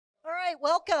right,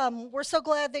 welcome. We're so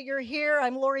glad that you're here.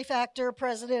 I'm Lori Factor,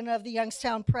 president of the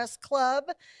Youngstown Press Club.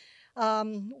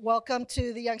 Welcome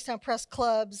to the Youngstown Press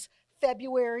Club's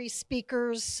February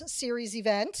Speakers Series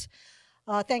event.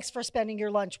 Thanks for spending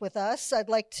your lunch with us. I'd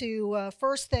like to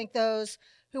first thank those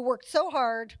who worked so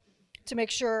hard to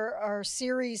make sure our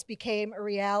series became a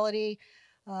reality.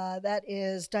 That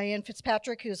is Diane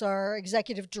Fitzpatrick, who's our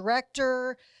executive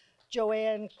director,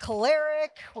 Joanne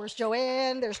Kalarick, where's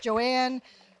Joanne? There's Joanne,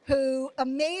 who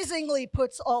amazingly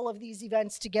puts all of these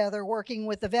events together, working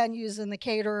with the venues and the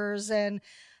caterers and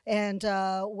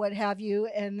what have you.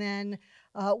 And then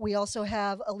we also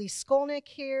have Elise Skolnick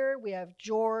here. We have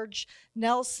George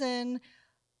Nelson,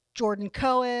 Jordan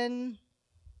Cohen.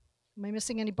 Am I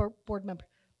missing any board member?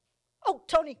 Oh,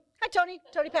 Tony. Hi, Tony.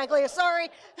 Tony Paglia. Sorry.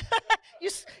 you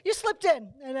slipped in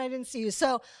and I didn't see you.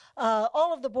 So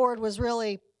all of the board was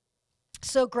really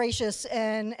so gracious,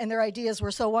 and their ideas were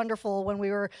so wonderful when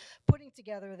we were putting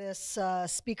together this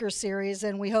speaker series,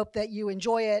 and we hope that you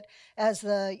enjoy it as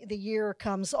the year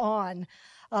comes on.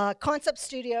 Concept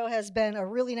Studio has been a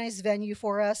really nice venue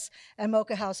for us, and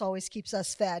Mocha House always keeps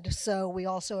us fed, so we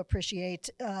also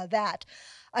appreciate that.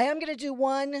 I am going to do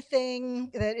one thing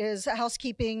that is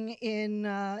housekeeping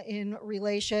in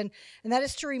relation, and that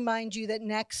is to remind you that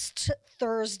next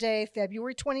Thursday,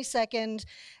 February 22nd,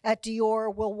 at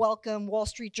Dior, we'll welcome Wall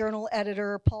Street Journal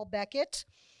editor Paul Beckett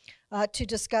to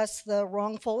discuss the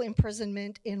wrongful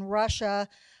imprisonment in Russia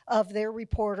of their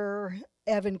reporter,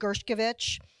 Evan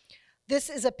Gershkovich. This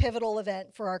is a pivotal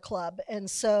event for our club, and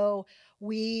so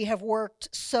we have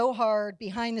worked so hard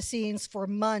behind the scenes for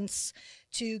months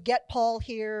to get Paul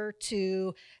here,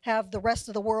 to have the rest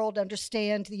of the world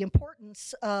understand the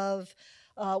importance of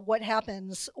what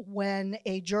happens when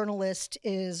a journalist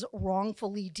is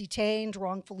wrongfully detained,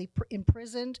 wrongfully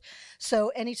imprisoned. So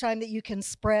anytime that you can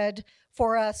spread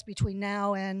for us between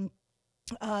now and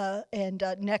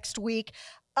next week.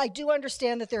 I do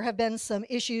understand that there have been some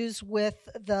issues with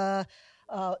the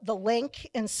link,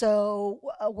 and so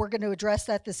we're going to address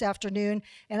that this afternoon,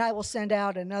 and I will send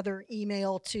out another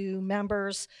email to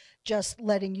members just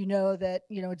letting you know that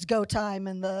it's go time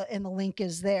and the link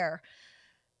is there.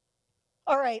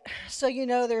 All right, so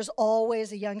there's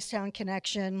always a Youngstown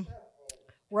connection,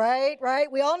 right?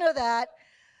 We all know that.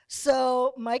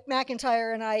 So Mike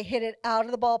McIntyre and I hit it out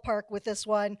of the ballpark with this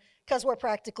one because we're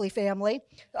practically family.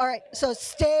 All right, so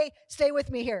stay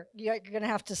with me here. You're going to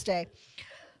have to stay.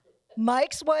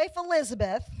 Mike's wife,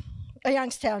 Elizabeth, a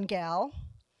Youngstown gal,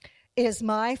 is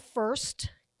my first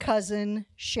cousin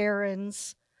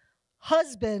Sharon's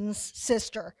husband's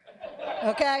sister,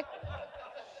 okay?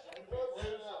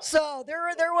 So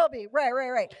there will be,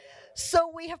 right.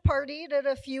 So we have partied at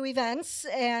a few events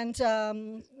and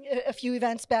a few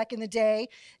events back in the day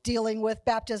dealing with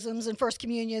baptisms and first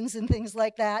communions and things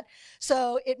like that.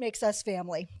 So it makes us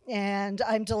family. And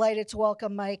I'm delighted to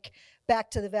welcome Mike back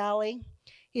to the Valley.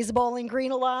 He's a Bowling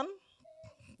Green alum.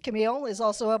 Camille is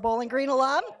also a Bowling Green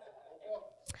alum.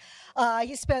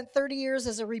 He spent 30 years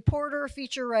as a reporter,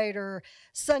 feature writer,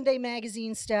 Sunday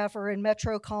magazine staffer, and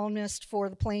Metro columnist for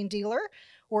The Plain Dealer,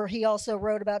 where he also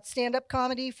wrote about stand-up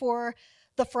comedy for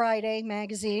The Friday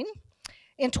magazine.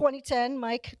 In 2010,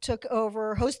 Mike took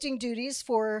over hosting duties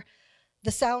for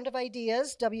The Sound of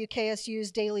Ideas,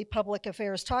 WKSU's daily public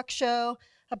affairs talk show,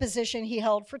 a position he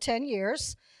held for 10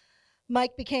 years.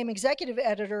 Mike became executive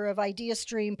editor of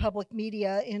Ideastream Public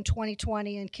Media in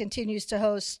 2020 and continues to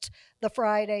host the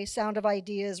Friday Sound of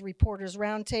Ideas Reporters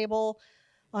Roundtable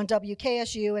on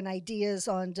WKSU and Ideas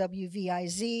on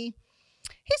WVIZ.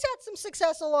 He's had some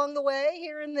success along the way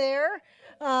here and there,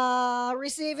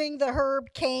 receiving the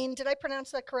Herb Cain. Did I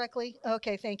pronounce that correctly?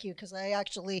 Okay, thank you, because I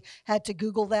actually had to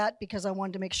Google that because I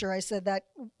wanted to make sure I said that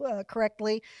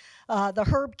correctly. The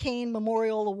Herb Cain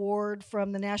Memorial Award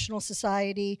from the National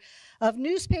Society of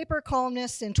Newspaper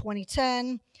Columnists in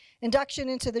 2010. Induction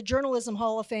into the Journalism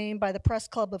Hall of Fame by the Press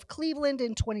Club of Cleveland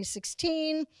in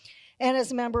 2016. And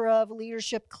as a member of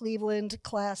Leadership Cleveland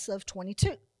Class of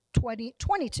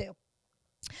 2022.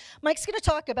 Mike's going to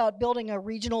talk about building a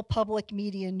regional public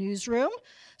media newsroom.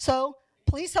 So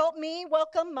please help me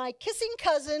welcome my kissing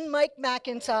cousin, Mike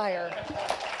McIntyre.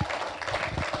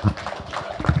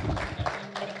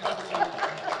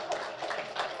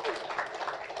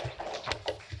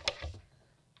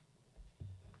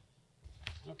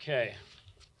 Okay,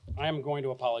 I am going to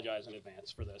apologize in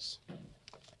advance for this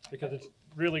because it's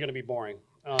really going to be boring.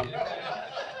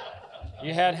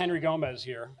 You had Henry Gomez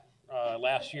here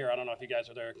last year. I don't know if you guys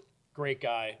are there. Great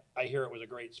guy. I hear it was a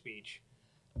great speech.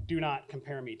 Do not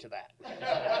compare me to that.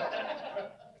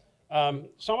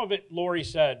 Some of it Lori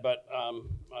said, but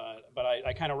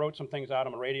I kind of wrote some things out.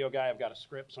 I'm a radio guy. I've got a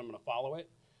script, so I'm going to follow it.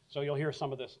 So you'll hear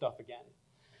some of this stuff again.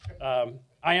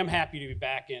 I am happy to be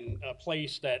back in a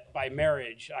place that, by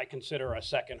marriage, I consider a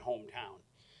second hometown.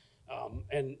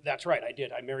 And that's right, I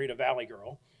did. I married a Valley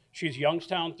girl. She's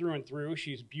Youngstown through and through.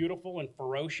 She's beautiful and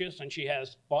ferocious, and she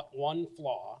has but one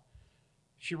flaw.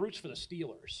 She roots for the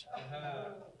Steelers.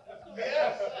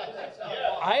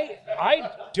 I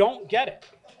don't get it.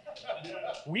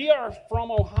 We are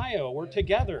from Ohio. We're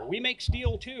together. We make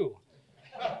steel too.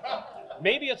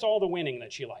 Maybe it's all the winning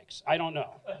that she likes. I don't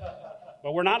know.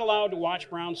 But we're not allowed to watch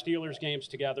Browns-Steelers games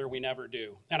together. We never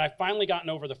do. And I've finally gotten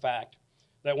over the fact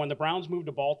that when the Browns moved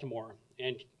to Baltimore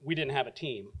and we didn't have a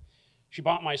team, she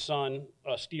bought my son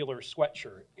a Steelers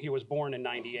sweatshirt. He was born in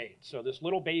 '98. So this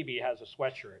little baby has a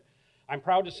sweatshirt. I'm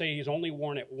proud to say he's only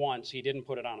worn it once. He didn't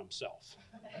put it on himself.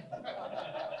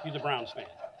 He's a Browns fan.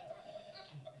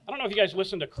 I don't know if you guys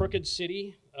listened to Crooked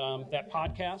City, that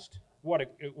podcast. What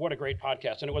a great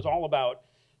podcast. And it was all about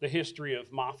the history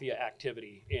of mafia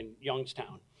activity in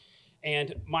Youngstown.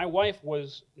 And my wife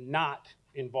was not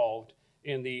involved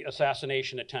in the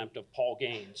assassination attempt of Paul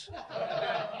Gaines.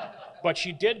 But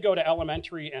she did go to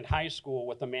elementary and high school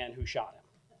with the man who shot him.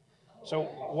 So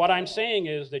what I'm saying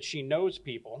is that she knows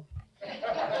people,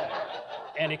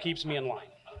 and it keeps me in line.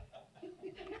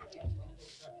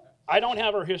 I don't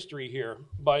have her history here,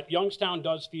 but Youngstown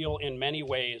does feel in many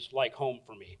ways like home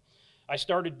for me. I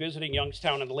started visiting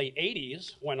Youngstown in the late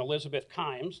 80s when Elizabeth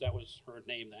Kimes, that was her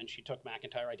name then, she took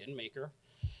McIntyre, I didn't make her,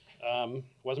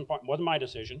 wasn't my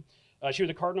decision. She was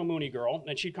a Cardinal Mooney girl,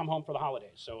 and she'd come home for the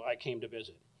holidays, so I came to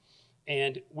visit.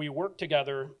 And we worked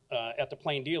together at the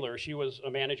Plain Dealer. She was a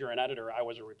manager and editor, I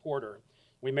was a reporter.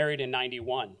 We married in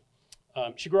 '91.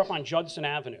 She grew up on Judson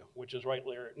Avenue, which is right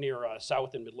near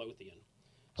South and Midlothian.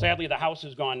 Sadly, the house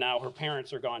is gone now. Her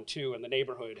parents are gone too, and the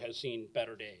neighborhood has seen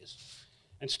better days.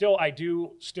 And still, I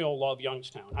do still love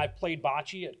Youngstown. I've played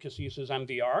bocce at Cassis's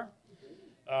MVR.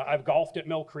 I've golfed at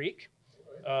Mill Creek.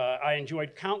 I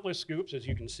enjoyed countless scoops, as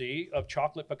you can see, of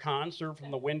chocolate pecans served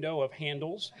from the window of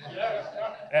Handel's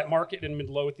at Market in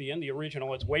Midlothian, the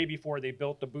original. It's way before they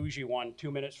built the bougie one 2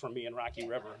 minutes from me in Rocky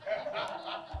River.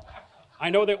 I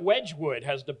know that Wedgwood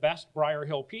has the best Briar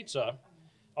Hill pizza,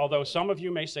 although some of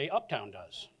you may say Uptown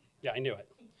does. Yeah, I knew it.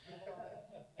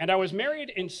 And I was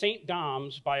married in St.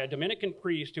 Dom's by a Dominican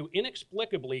priest who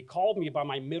inexplicably called me by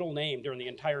my middle name during the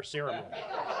entire ceremony.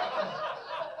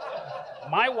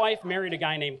 My wife married a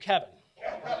guy named Kevin.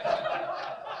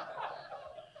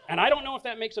 And I don't know if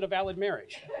that makes it a valid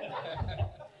marriage.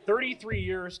 33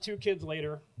 years, 2 kids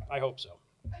later, I hope so.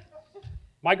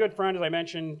 My good friend, as I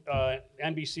mentioned,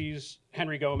 NBC's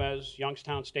Henry Gomez,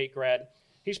 Youngstown State grad,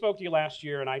 he spoke to you last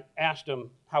year, and I asked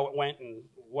him how it went and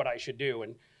what I should do.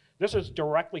 And this is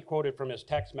directly quoted from his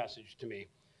text message to me.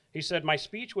 He said, "My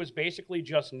speech was basically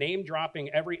just name-dropping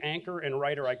every anchor and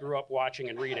writer I grew up watching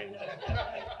and reading.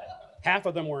 Half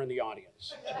of them were in the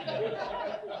audience."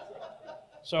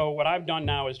 So what I've done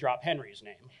now is drop Henry's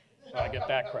name, so I get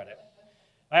that credit.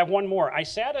 I have one more. I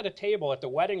sat at a table at the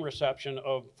wedding reception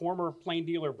of former Plain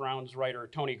Dealer Browns writer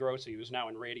Tony Grossi, who's now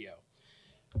in radio.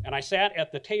 And I sat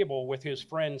at the table with his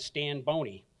friend Stan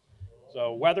Boney,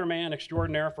 so weatherman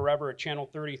extraordinaire forever at Channel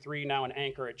 33, now an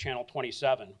anchor at Channel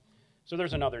 27. So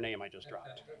there's another name I just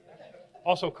dropped.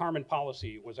 Also, Carmen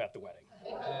Policy was at the wedding.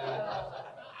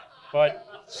 But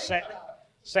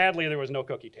sadly, there was no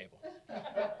cookie table.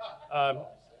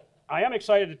 I am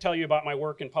excited to tell you about my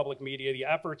work in public media, the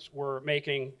efforts we're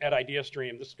making at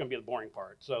Ideastream. This is going to be the boring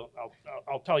part, so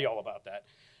I'll tell you all about that.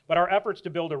 But our efforts to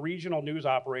build a regional news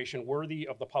operation worthy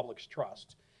of the public's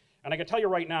trust. And I can tell you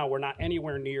right now, we're not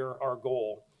anywhere near our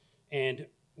goal and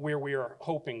where we are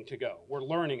hoping to go. We're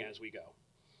learning as we go.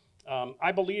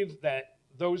 I believe that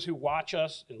those who watch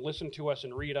us and listen to us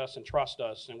and read us and trust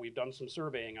us, and we've done some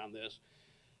surveying on this,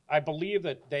 I believe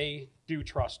that they do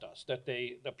trust us, that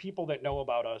the people that know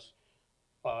about us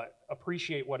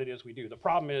appreciate what it is we do. The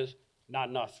problem is not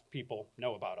enough people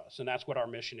know about us, and that's what our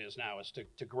mission is now, is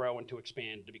to grow and to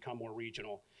expand, to become more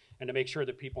regional, and to make sure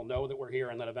that people know that we're here,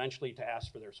 and then eventually to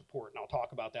ask for their support. And I'll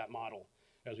talk about that model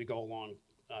as we go along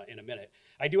in a minute.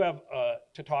 I do have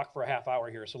to talk for a half hour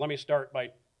here, so let me start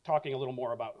by talking a little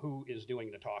more about who is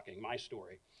doing the talking, my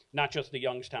story, not just the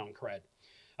Youngstown cred.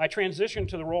 I transitioned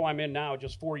to the role I'm in now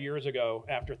just 4 years ago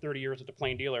after 30 years at the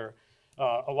Plain Dealer.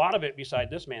 A lot of it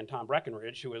beside this man, Tom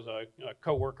Breckenridge, who is a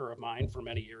co-worker of mine for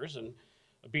many years and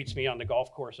beats me on the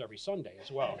golf course every Sunday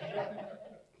as well.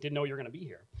 Didn't know you were going to be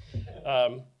here.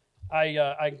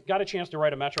 I got a chance to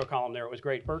write a Metro column there. It was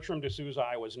great. Bertram D'Souza,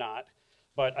 I was not,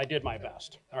 but I did my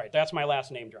best. All right, that's my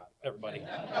last name drop, everybody.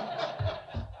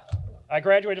 I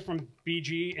graduated from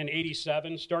BG in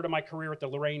 '87, started my career at the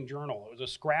Lorain Journal. It was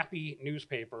a scrappy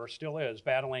newspaper, still is,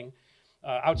 battling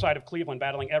outside of Cleveland,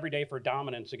 battling every day for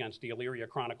dominance against the Elyria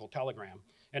Chronicle Telegram.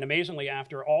 And amazingly,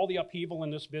 after all the upheaval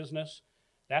in this business,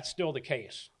 that's still the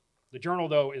case. The Journal,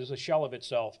 though, is a shell of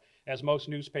itself, as most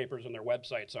newspapers and their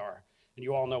websites are. And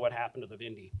you all know what happened to the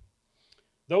Vindy.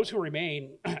 Those who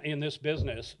remain in this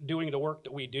business, doing the work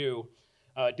that we do,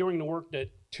 doing the work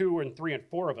that 2 and 3 and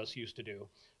 4 of us used to do,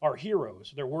 are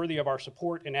heroes. They're worthy of our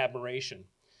support and admiration.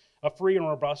 A free and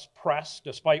robust press,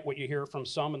 despite what you hear from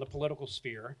some in the political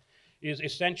sphere, is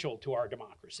essential to our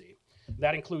democracy.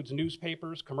 That includes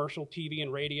newspapers, commercial TV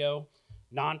and radio,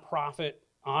 nonprofit,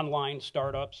 online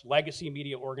startups, legacy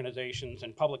media organizations,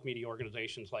 and public media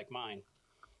organizations like mine,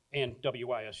 and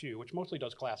WYSU, which mostly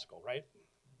does classical, right?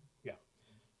 Yeah.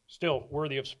 Still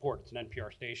worthy of support. It's an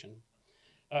NPR station.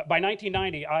 By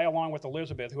 1990, I, along with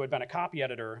Elizabeth, who had been a copy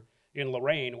editor in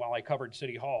Lorain while I covered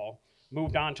City Hall,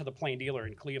 moved on to the Plain Dealer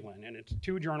in Cleveland. And it's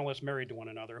 2 journalists married to one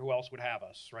another. Who else would have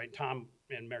us, right? Tom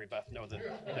and Mary Beth know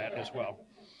that as well.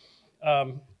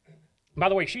 By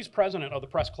the way, she's president of the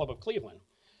Press Club of Cleveland.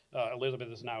 Elizabeth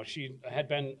is now. She had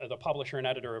been the publisher and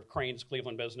editor of Crane's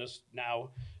Cleveland Business,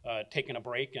 now taking a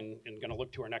break and going to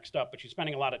look to her next step. But she's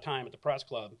spending a lot of time at the Press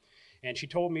Club. And she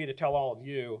told me to tell all of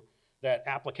you that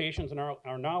applications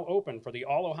are now open for the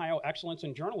All Ohio Excellence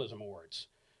in Journalism Awards.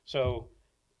 So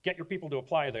get your people to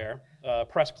apply there,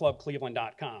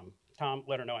 pressclubcleveland.com. Tom,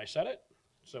 let her know I said it,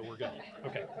 so we're good.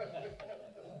 Okay.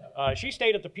 She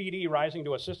stayed at the PD, rising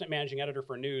to assistant managing editor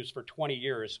for news for 20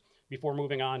 years before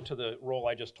moving on to the role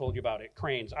I just told you about at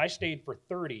Crane's. I stayed for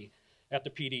 30 at the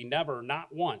PD, never, not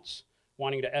once,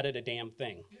 wanting to edit a damn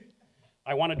thing.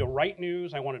 I wanted to write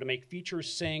news. I wanted to make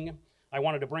features sing. I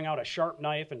wanted to bring out a sharp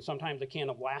knife and sometimes a can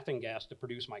of laughing gas to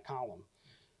produce my column.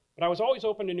 But I was always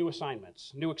open to new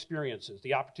assignments, new experiences,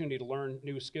 the opportunity to learn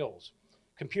new skills,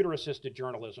 computer-assisted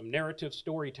journalism, narrative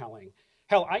storytelling.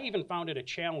 Hell, I even found it a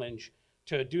challenge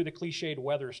to do the cliched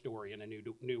weather story in a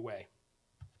new way.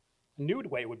 Nude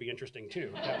way would be interesting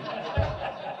too,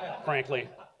 frankly.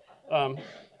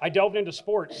 I delved into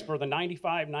sports for the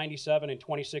 95, 97, and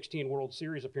 2016 World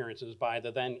Series appearances by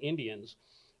the then Indians,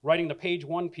 writing the page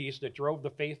 1 piece that drove the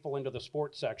faithful into the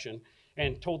sports section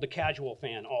and told the casual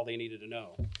fan all they needed to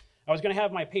know. I was going to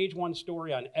have my page 1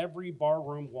 story on every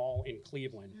barroom wall in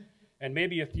Cleveland and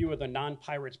maybe a few of the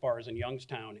non-Pirates bars in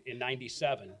Youngstown in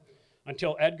 '97,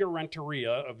 until Edgar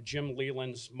Renteria of Jim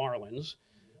Leland's Marlins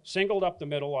singled up the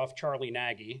middle off Charlie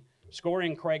Nagy,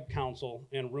 scoring Craig Counsell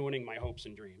and ruining my hopes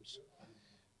and dreams.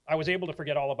 I was able to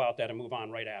forget all about that and move on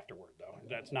right afterward, though.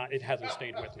 It hasn't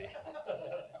stayed with me.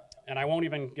 And I won't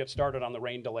even get started on the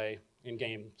rain delay in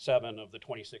Game 7 of the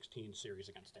 2016 series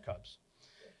against the Cubs.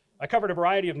 I covered a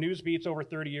variety of news beats over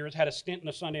 30 years, had a stint in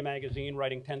a Sunday magazine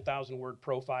writing 10,000-word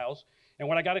profiles, and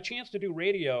when I got a chance to do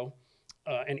radio,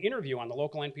 an interview on the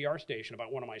local NPR station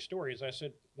about one of my stories, I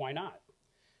said, why not?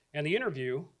 And the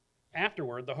interview,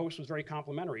 afterward, the host was very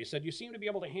complimentary. He said, you seem to be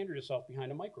able to handle yourself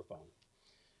behind a microphone.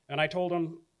 And I told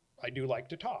him, I do like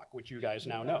to talk, which you guys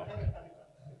now know.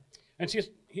 And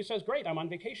he says, great, I'm on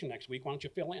vacation next week, why don't you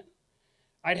fill in?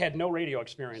 I'd had no radio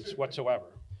experience whatsoever.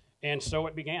 And so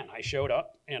it began. I showed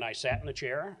up and I sat in the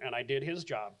chair and I did his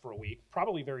job for a week,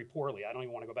 probably very poorly. I don't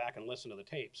even want to go back and listen to the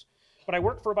tapes. But I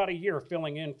worked for about a year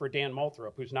filling in for Dan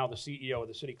Moulthrop, who's now the CEO of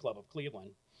the City Club of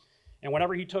Cleveland. And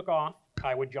whenever he took off,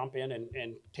 I would jump in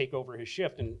and take over his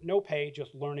shift. And no pay,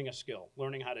 just learning a skill,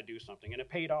 learning how to do something. And it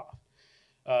paid off.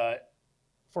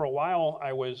 For a while,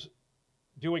 I was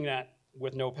doing that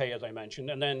with no pay, as I mentioned.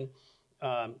 And then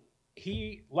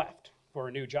he left for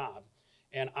a new job.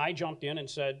 And I jumped in and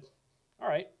said, all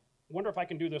right, wonder if I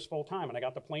can do this full time. And I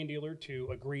got the Plain Dealer to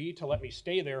agree to let me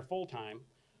stay there full time,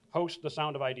 host the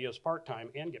Sound of Ideas part time,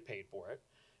 and get paid for it.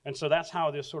 And so that's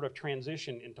how this sort of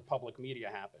transition into public media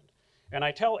happened. And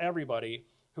I tell everybody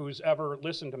who's ever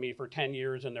listened to me for 10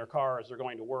 years in their car as they're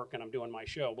going to work and I'm doing my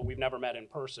show, but we've never met in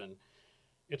person,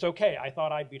 it's okay. I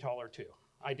thought I'd be taller too.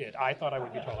 I did. I thought I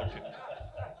would be taller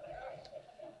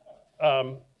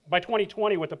too. By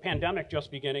 2020, with the pandemic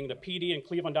just beginning, the PD and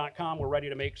Cleveland.com were ready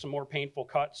to make some more painful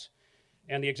cuts.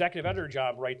 And the executive editor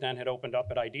job right then had opened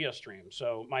up at Ideastream.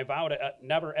 So my vow to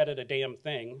never edit a damn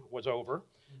thing was over.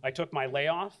 I took my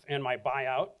layoff and my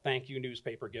buyout, thank you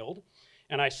Newspaper Guild,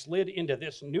 and I slid into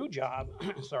this new job,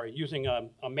 using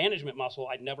a management muscle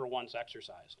I'd never once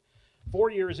exercised. 4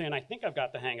 years in, I think I've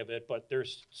got the hang of it, but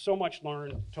there's so much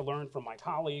to learn from my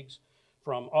colleagues,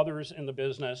 from others in the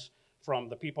business, from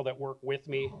the people that work with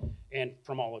me, and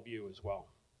from all of you as well.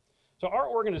 So our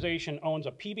organization owns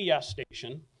a PBS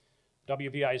station,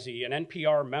 WVIZ, an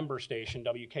NPR member station,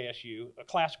 WKSU, a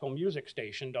classical music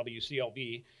station,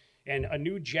 WCLV, and a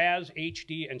new jazz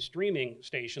HD and streaming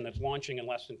station that's launching in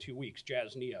less than 2 weeks,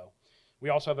 Jazz Neo. We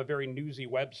also have a very newsy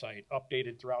website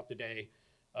updated throughout the day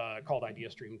called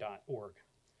Ideastream.org.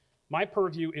 My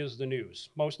purview is the news,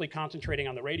 mostly concentrating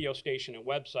on the radio station and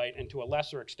website, and to a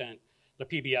lesser extent, the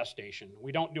PBS station.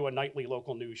 We don't do a nightly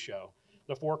local news show.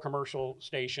 The 4 commercial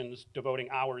stations devoting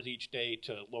hours each day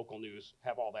to local news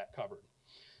have all that covered.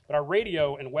 But our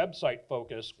radio and website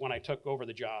focus when I took over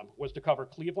the job was to cover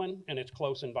Cleveland and its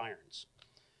close environs.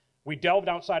 We delved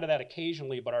outside of that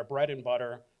occasionally, but our bread and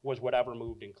butter was whatever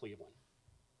moved in Cleveland.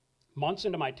 Months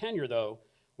into my tenure, though,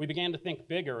 we began to think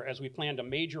bigger as we planned a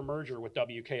major merger with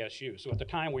WKSU. So at the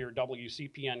time, we were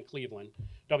WCPN Cleveland.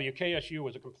 WKSU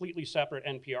was a completely separate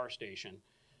NPR station,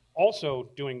 also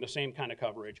doing the same kind of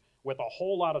coverage with a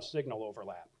whole lot of signal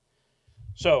overlap.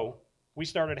 So we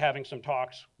started having some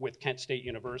talks with Kent State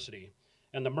University,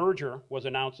 and the merger was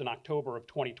announced in October of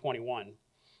 2021.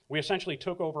 We essentially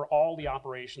took over all the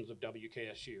operations of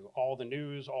WKSU, all the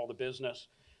news, all the business.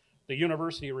 The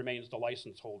university remains the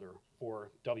license holder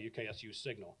for WKSU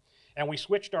signal. And we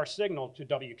switched our signal to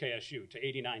WKSU, to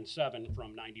 89.7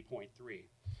 from 90.3.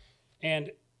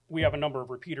 And we have a number of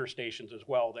repeater stations as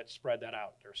well that spread that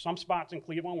out. There's some spots in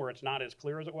Cleveland where it's not as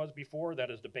clear as it was before.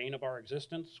 That is the bane of our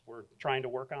existence. We're trying to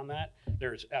work on that.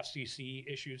 There's FCC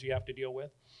issues you have to deal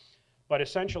with. But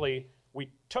essentially,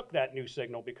 we took that new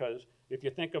signal because if you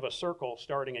think of a circle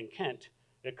starting in Kent,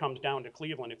 it comes down to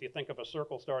Cleveland. If you think of a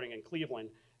circle starting in Cleveland,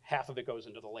 half of it goes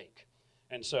into the lake.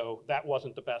 And so that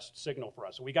wasn't the best signal for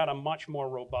us. So we got a much more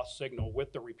robust signal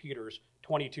with the repeaters,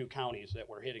 22 counties that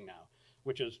we're hitting now,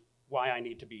 which is why I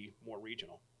need to be more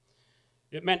regional.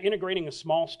 It meant integrating a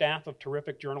small staff of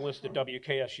terrific journalists at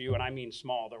WKSU, and I mean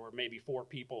small. There were maybe 4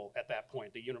 people at that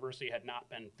point. The university had not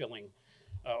been filling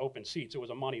open seats. It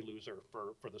was a money loser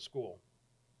for the school.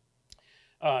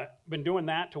 Been doing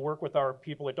that to work with our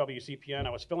people at WCPN.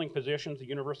 I was filling positions the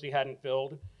university hadn't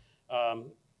filled,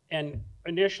 and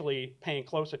initially paying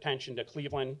close attention to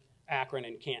Cleveland, Akron,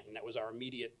 and Canton. That was our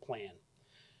immediate plan.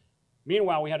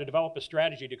 Meanwhile, we had to develop a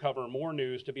strategy to cover more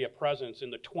news, to be a presence in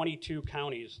the 22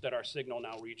 counties that our signal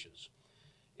now reaches.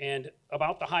 And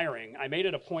about the hiring, I made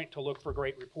it a point to look for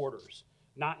great reporters,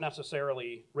 not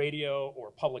necessarily radio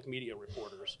or public media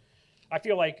reporters. I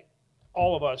feel like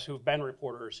all of us who've been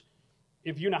reporters,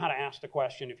 if you know how to ask the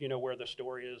question, if you know where the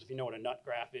story is, if you know what a nut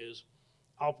graph is,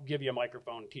 I'll give you a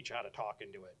microphone and teach you how to talk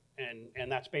into it.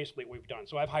 And that's basically what we've done.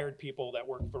 So I've hired people that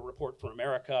work for Report for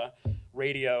America,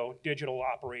 radio, digital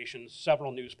operations,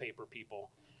 several newspaper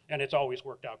people, and it's always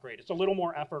worked out great. It's a little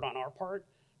more effort on our part,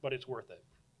 but it's worth it.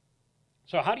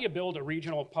 So how do you build a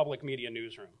regional public media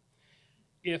newsroom?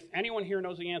 If anyone here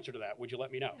knows the answer to that, would you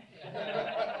let me know?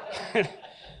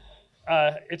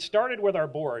 It started with our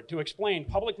board to explain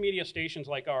public media stations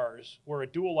like ours, we're a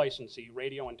dual licensee,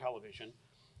 radio and television,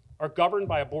 are governed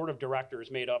by a board of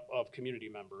directors made up of community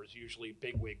members, usually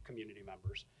bigwig community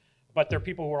members. But they're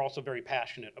people who are also very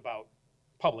passionate about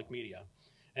public media.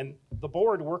 And the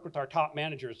board worked with our top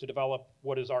managers to develop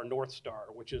what is our North Star,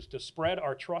 which is to spread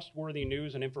our trustworthy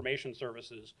news and information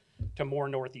services to more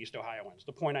Northeast Ohioans.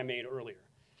 The point I made earlier.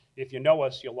 If you know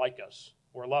us, you'll like us,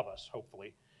 or love us,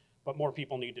 hopefully. But more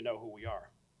people need to know who we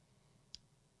are.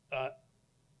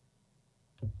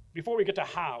 Before we get to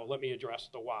how, let me address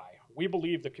the why. We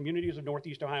believe the communities of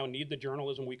Northeast Ohio need the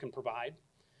journalism we can provide.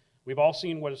 We've all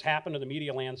seen what has happened to the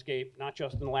media landscape, not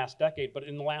just in the last decade, but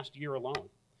in the last year alone.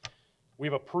 We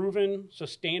have a proven,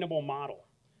 sustainable model,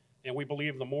 and we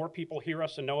believe the more people hear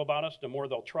us and know about us, the more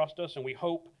they'll trust us, and we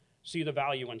hope see the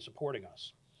value in supporting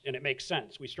us. And it makes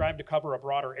sense. We strive to cover a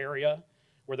broader area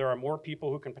where there are more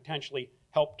people who can potentially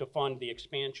help to fund the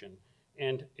expansion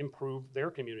and improve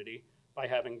their community by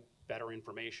having better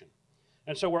information.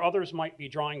 And so where others might be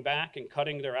drawing back and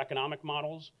cutting their economic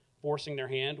models, forcing their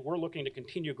hand, we're looking to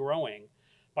continue growing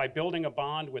by building a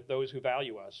bond with those who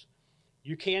value us.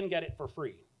 You can get it for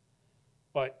free,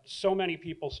 but so many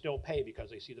people still pay because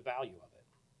they see the value of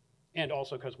it. And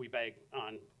also because we beg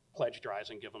on pledge drives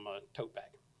and give them a tote bag.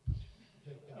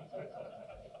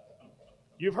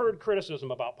 You've heard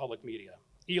criticism about public media.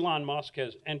 Elon Musk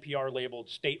has NPR labeled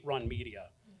state-run media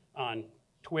on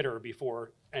Twitter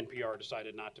before NPR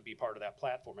decided not to be part of that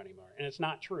platform anymore, and it's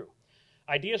not true.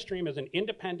 Ideastream is an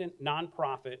independent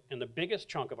nonprofit, and the biggest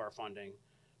chunk of our funding,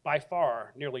 by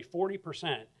far, nearly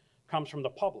 40%, comes from the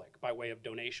public by way of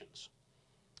donations.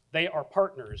 They are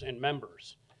partners and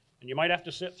members, and you might have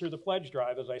to sit through the pledge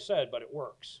drive, as I said, but it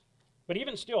works. But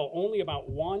even still, only about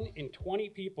 1 in 20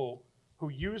 people who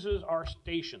uses our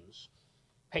stations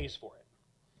pays for it.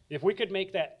 If we could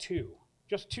make that 2,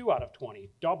 just 2 out of 20,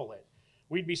 double it,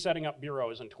 we'd be setting up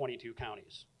bureaus in 22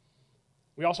 counties.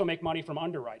 We also make money from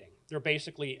underwriting. They're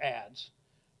basically ads,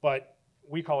 but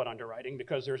we call it underwriting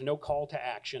because there's no call to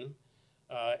action,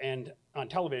 and on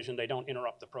television they don't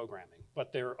interrupt the programming,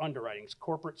 but they're underwriting. It's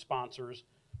corporate sponsors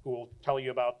who will tell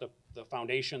you about the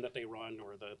foundation that they run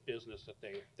or the business that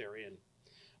they're in.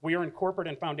 We earn corporate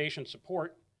and foundation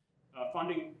support,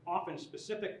 funding often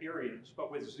specific areas, but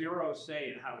with zero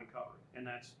say in how we cover it, and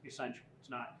that's essential. It's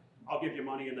not, I'll give you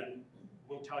money and then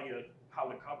we'll tell you how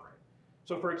to cover it.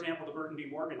 So for example, the Burton D.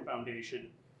 Morgan Foundation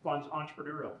funds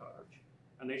entrepreneurial coverage,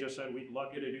 and they just said, we'd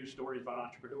love you to do stories about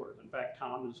entrepreneurs. In fact,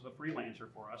 Tom is a freelancer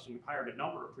for us, and we've hired a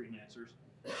number of freelancers,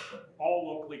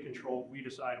 all locally controlled. We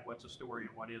decide what's a story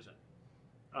and what isn't.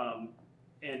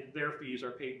 And their fees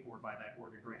are paid for by that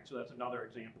Morgan grant. So that's another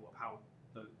example of how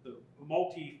the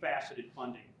multifaceted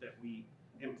funding that we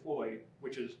employ,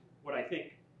 which is what I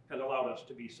think has allowed us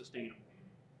to be sustainable.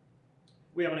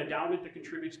 We have an endowment that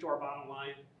contributes to our bottom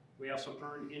line. We have some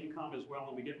earned income as well,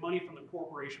 and we get money from the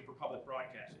Corporation for Public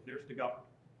Broadcasting. There's the government.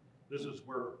 This is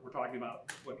where we're talking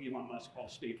about what Elon Musk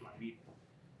calls state-run media.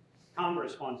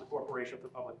 Congress funds the Corporation for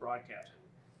Public Broadcasting,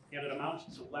 and it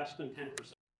amounts to less than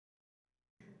 10%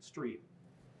 stream.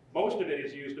 Most of it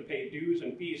is used to pay dues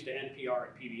and fees to NPR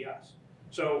and PBS.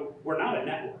 So we're not a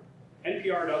network.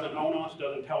 NPR doesn't own us,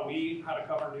 doesn't tell me how to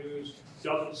cover news,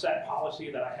 doesn't set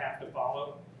policy that I have to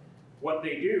follow. What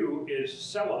they do is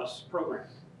sell us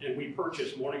programming, and we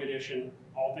purchase Morning Edition,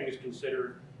 All Things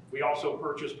Considered. We also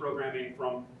purchase programming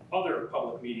from other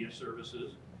public media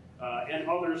services and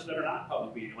others that are not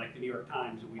public media, like the New York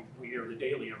Times. We air the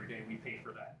Daily every day. We pay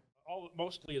for that.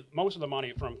 Most of the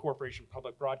money from Corporation for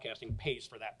Public Broadcasting pays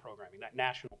for that programming, that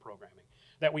national programming,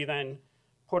 that we then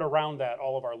put around that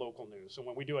all of our local news. So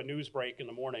when we do a news break in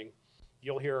the morning,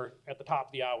 you'll hear at the top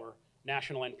of the hour,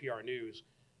 national NPR news.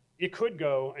 It could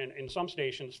go in some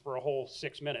stations for a whole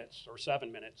 6 minutes or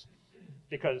 7 minutes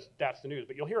because that's the news.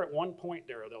 But you'll hear at one point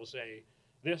there, they'll say,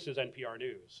 this is NPR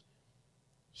news.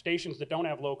 Stations that don't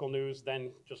have local news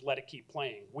then just let it keep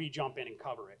playing. We jump in and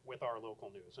cover it with our local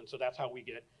news. And so that's how we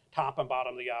get top and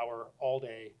bottom of the hour, all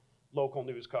day local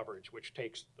news coverage, which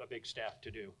takes a big staff to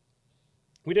do.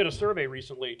 We did a survey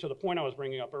recently, to the point I was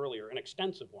bringing up earlier, an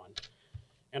extensive one,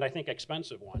 and I think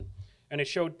expensive one. And it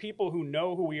showed people who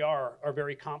know who we are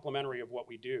very complimentary of what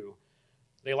we do.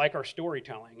 They like our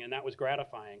storytelling, and that was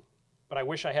gratifying. But I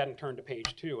wish I hadn't turned to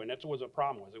page 2, and that's what the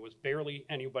problem was. It was barely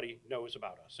anybody knows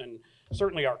about us. And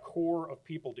certainly our core of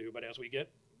people do, but as we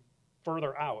get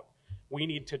further out, we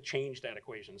need to change that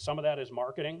equation. Some of that is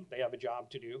marketing. They have a job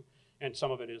to do, and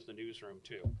some of it is the newsroom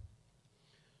too.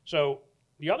 So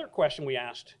the other question we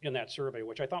asked in that survey,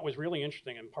 which I thought was really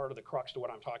interesting and part of the crux to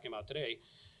what I'm talking about today,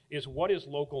 is what is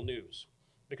local news?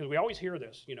 Because we always hear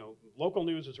this, you know, local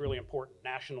news is really important.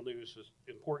 National news is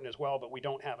important as well, but we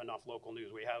don't have enough local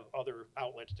news. We have other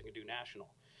outlets that can do national.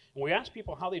 When we asked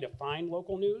people how they define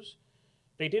local news,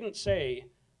 they didn't say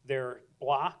their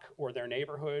block or their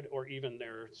neighborhood or even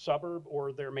their suburb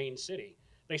or their main city.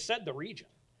 They said the region.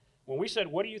 When we said,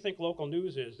 what do you think local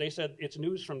news is? They said it's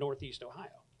news from Northeast Ohio.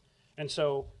 And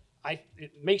so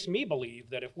it makes me believe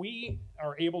that if we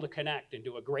are able to connect and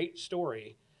do a great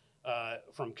story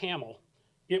from Camel,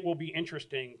 it will be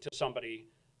interesting to somebody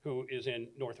who is in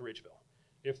North Ridgeville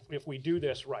if we do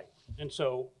this right. And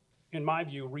so, in my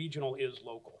view, regional is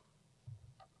local.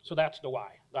 So that's the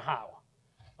why. The how,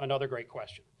 another great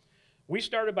question. We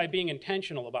started by being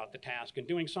intentional about the task and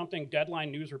doing something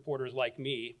deadline news reporters like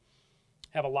me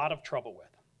have a lot of trouble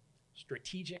with: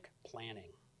 strategic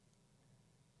planning.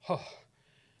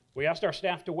 We asked our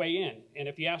staff to weigh in, and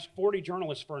if you ask 40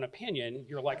 journalists for an opinion,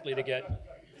 you're likely to get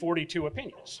 42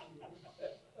 opinions.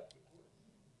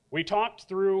 We talked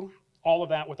through all of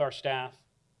that with our staff,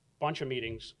 bunch of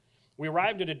meetings. We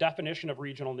arrived at a definition of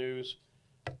regional news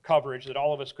coverage that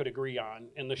all of us could agree on.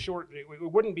 In the short, it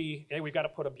wouldn't be, hey, we've got to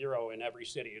put a bureau in every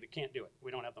city. It can't do it.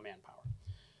 We don't have the manpower.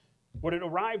 What it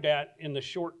arrived at in the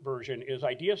short version is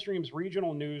Ideastream's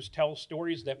regional news tells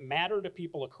stories that matter to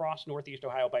people across Northeast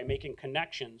Ohio by making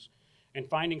connections and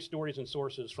finding stories and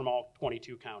sources from all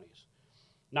 22 counties.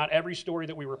 Not every story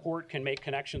that we report can make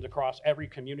connections across every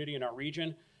community in our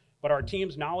region, but our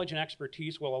team's knowledge and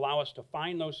expertise will allow us to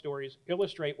find those stories,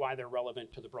 illustrate why they're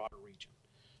relevant to the broader region.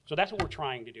 So that's what we're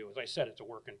trying to do. As I said, it's a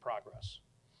work in progress.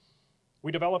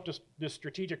 We developed this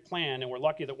strategic plan, and we're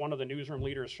lucky that one of the newsroom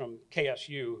leaders from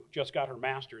KSU just got her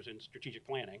master's in strategic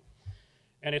planning.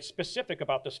 And it's specific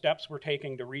about the steps we're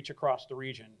taking to reach across the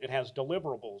region. It has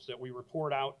deliverables that we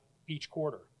report out each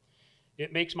quarter.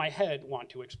 It makes my head want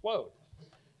to explode.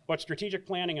 But strategic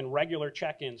planning and regular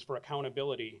check-ins for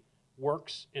accountability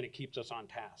works, and it keeps us on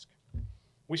task.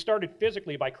 We started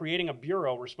physically by creating a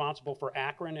bureau responsible for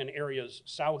Akron and areas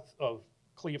south of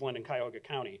Cleveland and Cuyahoga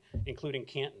County, including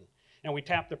Canton. And we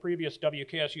tapped the previous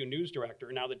WKSU news director,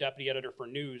 now the deputy editor for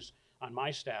news on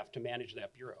my staff, to manage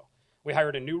that bureau. We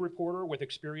hired a new reporter with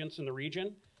experience in the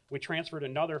region. We transferred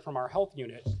another from our health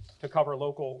unit to cover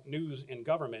local news and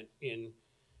government in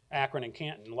Akron and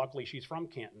Canton. Luckily, she's from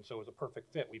Canton, so it was a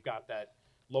perfect fit. We've got that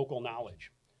local knowledge.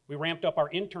 We ramped up our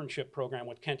internship program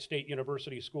with Kent State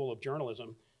University School of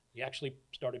Journalism. We actually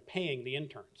started paying the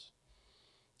interns,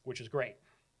 which is great.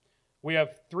 We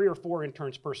have 3 or 4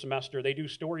 interns per semester. They do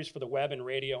stories for the web and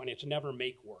radio, and it's never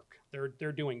make work.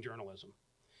 They're doing journalism.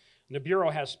 And the Bureau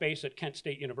has space at Kent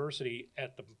State University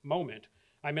at the moment.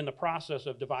 I'm in the process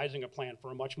of devising a plan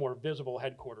for a much more visible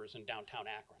headquarters in downtown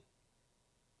Akron.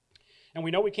 And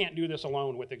we know we can't do this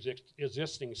alone with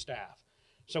existing staff.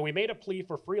 So we made a plea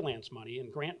for freelance money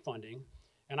and grant funding,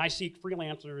 and I seek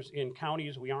freelancers in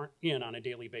counties we aren't in on a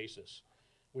daily basis.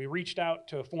 We reached out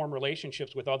to form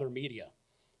relationships with other media,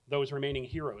 those remaining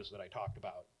heroes that I talked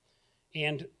about.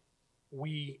 And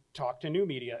we talk to new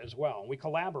media as well. We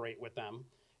collaborate with them.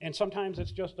 And sometimes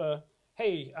it's just a,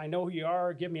 hey, I know who you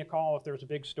are, give me a call if there's a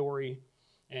big story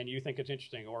and you think it's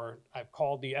interesting. Or I've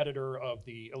called the editor of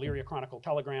the Elyria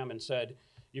Chronicle-Telegram and said,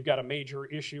 you've got a major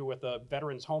issue with a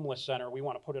Veterans Homeless Center. We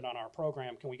want to put it on our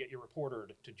program. Can we get your reporter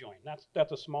to join?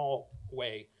 That's a small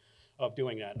way of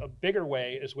doing that. A bigger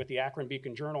way is with the Akron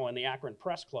Beacon Journal and the Akron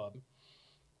Press Club.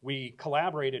 We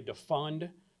collaborated to fund,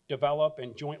 develop,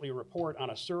 and jointly report on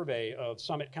a survey of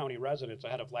Summit County residents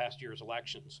ahead of last year's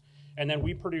elections. And then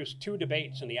we produced 2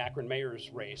 debates in the Akron mayor's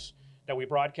race that we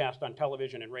broadcast on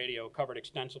television and radio, covered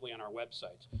extensively on our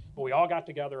websites. But we all got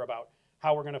together about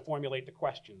how we're going to formulate the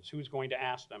questions, who's going to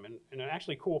ask them. And an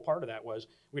actually cool part of that was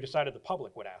we decided the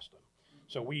public would ask them.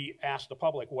 So we asked the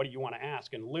public, what do you want to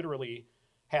ask? And literally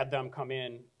had them come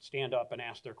in, stand up, and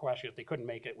ask their question. If they couldn't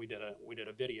make it, we did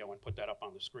a video and put that up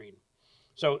on the screen.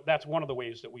 So that's one of the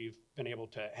ways that we've been able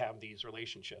to have these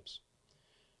relationships.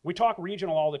 We talk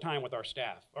regional all the time with our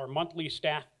staff. Our monthly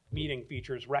staff meeting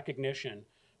features recognition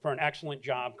for an excellent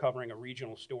job covering a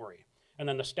regional story. And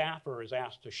then the staffer is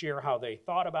asked to share how they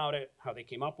thought about it, how they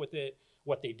came up with it,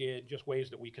 what they did, just ways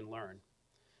that we can learn.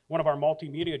 One of our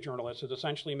multimedia journalists has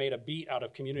essentially made a beat out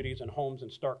of communities and homes in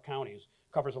Stark counties,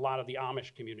 covers a lot of the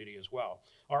Amish community as well.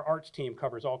 Our arts team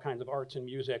covers all kinds of arts and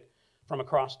music from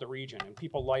across the region, and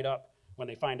people light up when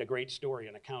they find a great story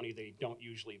in a county they don't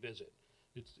usually visit.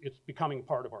 It's becoming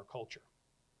part of our culture.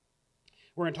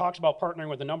 We're in talks about partnering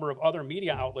with a number of other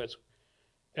media outlets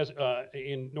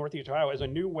in Northeast Ohio as a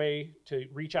new way to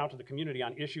reach out to the community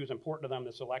on issues important to them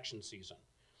this election season.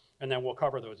 And then we'll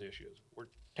cover those issues. We're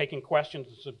taking questions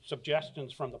and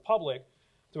suggestions from the public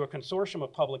through a consortium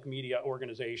of public media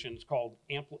organizations called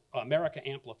America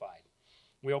Amplified.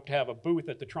 We hope to have a booth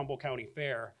at the Trumbull County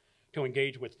Fair to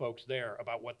engage with folks there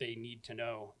about what they need to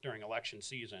know during election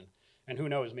season. And who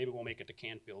knows, maybe we'll make it to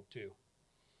Canfield too.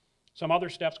 Some other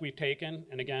steps we've taken,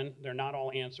 and again, they're not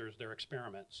all answers, they're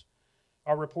experiments.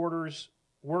 Our reporters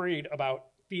worried about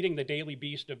feeding the daily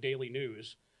beast of daily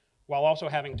news while also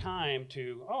having time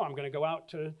to, I'm going to go out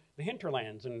to the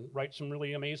hinterlands and write some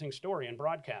really amazing story and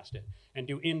broadcast it and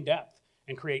do in-depth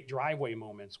and create driveway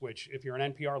moments, which if you're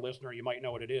an NPR listener, you might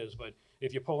know what it is, but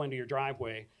if you pull into your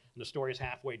driveway and the story is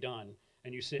halfway done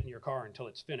and you sit in your car until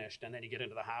it's finished and then you get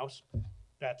into the house,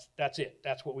 that's it.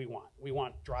 That's what we want. We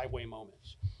want driveway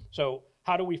moments. So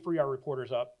how do we free our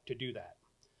reporters up to do that?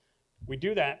 We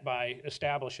do that by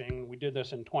establishing, we did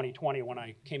this in 2020 when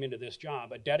I came into this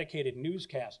job, a dedicated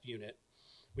newscast unit.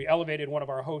 We elevated one of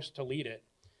our hosts to lead it,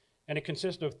 and it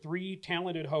consists of 3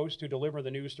 talented hosts who deliver the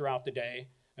news throughout the day,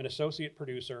 an associate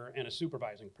producer, and a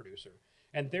supervising producer.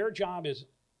 And their job is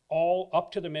all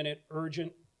up-to-the-minute,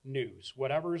 urgent news,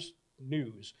 whatever's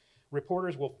news.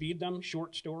 Reporters will feed them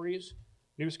short stories.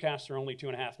 Newscasts are only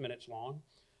 2.5 minutes long.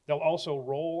 They'll also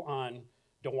roll on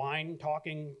DeWine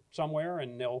talking somewhere,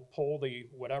 and they'll pull the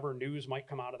whatever news might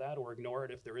come out of that or ignore it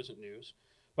if there isn't news.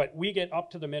 But we get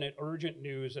up-to-the-minute urgent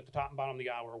news at the top and bottom of the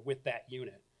hour with that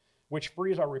unit, which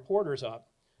frees our reporters up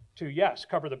to, yes,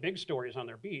 cover the big stories on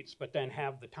their beats, but then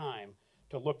have the time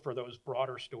to look for those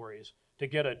broader stories, to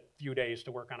get a few days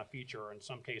to work on a feature, or in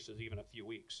some cases even a few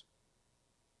weeks.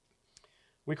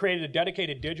 We created a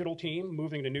dedicated digital team,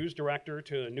 moving the news director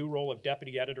to a new role of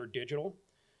deputy editor digital.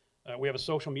 We have a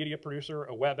social media producer,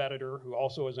 a web editor who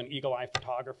also is an eagle-eye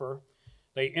photographer.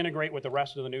 They integrate with the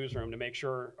rest of the newsroom to make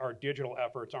sure our digital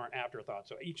efforts aren't afterthoughts.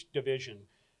 So each division,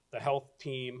 the health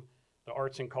team, the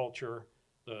arts and culture,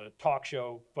 the talk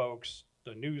show folks,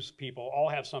 the news people, all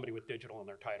have somebody with digital in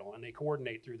their title, and they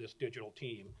coordinate through this digital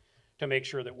team to make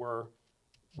sure that we're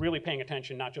really paying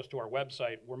attention not just to our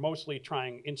website. We're mostly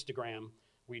trying Instagram.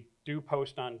 We do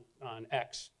post on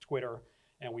X, Twitter,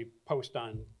 and we post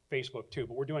on Facebook too,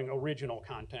 but we're doing original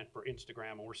content for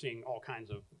Instagram, and we're seeing all kinds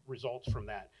of results from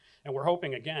that. And we're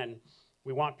hoping, again,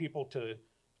 we want people to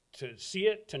see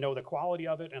it, to know the quality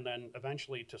of it, and then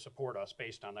eventually to support us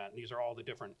based on that. And these are all the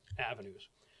different avenues.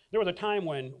 There was a time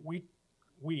when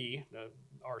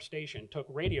our station, took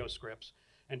radio scripts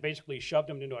and basically shoved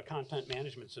them into a content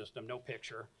management system, no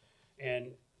picture,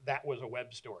 and that was a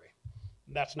web story.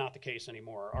 That's not the case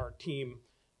anymore. Our team,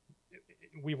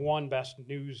 we've won Best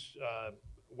News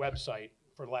website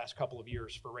for the last couple of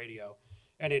years for radio,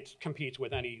 and it competes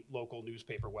with any local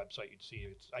newspaper website you'd see.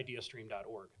 It's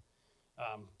ideastream.org.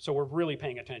 So we're really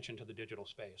paying attention to the digital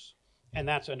space, and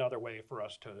that's another way for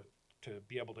us to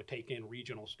be able to take in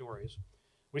regional stories.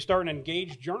 We started an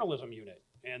engaged journalism unit,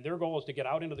 and their goal is to get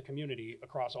out into the community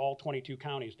across all 22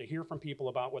 counties to hear from people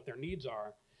about what their needs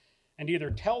are and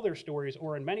either tell their stories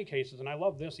or, in many cases, and I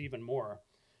love this even more,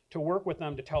 to work with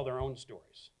them to tell their own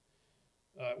stories.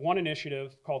 One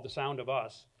initiative called The Sound of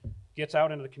Us gets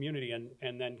out into the community,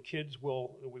 and then kids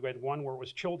will, we had one where it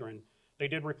was children, they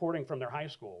did reporting from their high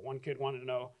school. One kid wanted to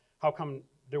know how come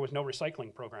there was no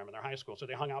recycling program in their high school, so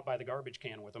they hung out by the garbage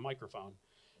can with a microphone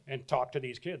and talked to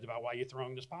these kids about why you're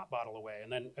throwing this pop bottle away,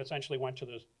 and then essentially went to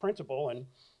the principal and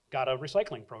got a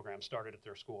recycling program started at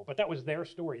their school. But that was their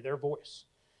story, their voice.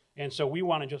 And so we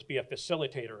want to just be a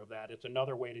facilitator of that. It's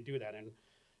another way to do that.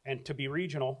 And to be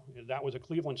regional, that was a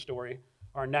Cleveland story.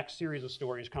 Our next series of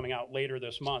stories coming out later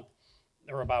this month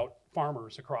are about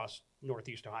farmers across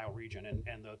Northeast Ohio region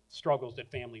and the struggles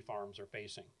that family farms are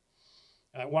facing.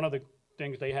 One of the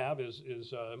things they have is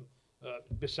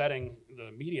besetting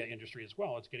the media industry as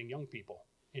well. It's getting young people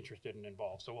interested and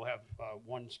involved. So we'll have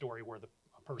one story where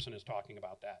a person is talking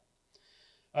about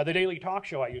that. The daily talk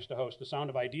show I used to host, The Sound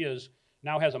of Ideas,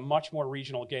 now has a much more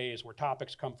regional gaze where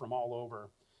topics come from all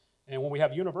over. And when we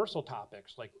have universal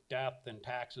topics like death and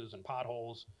taxes and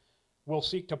potholes, we'll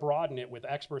seek to broaden it with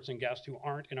experts and guests who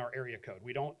aren't in our area code.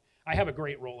 I have a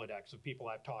great Rolodex of people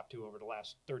I've talked to over the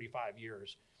last 35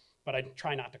 years, but I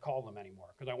try not to call them anymore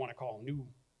because I want to call new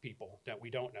people that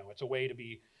we don't know. It's a way to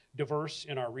be diverse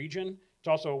in our region. It's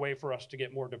also a way for us to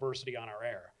get more diversity on our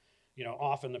air. You know,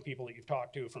 often the people that you've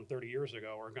talked to from 30 years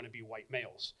ago are going to be white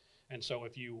males. And so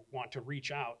if you want to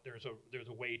reach out, there's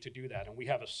a way to do that. And we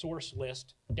have a source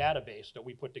list database that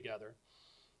we put together.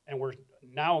 And we're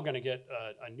now going to get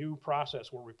a new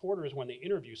process where reporters, when they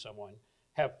interview someone,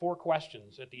 have 4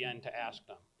 questions at the end to ask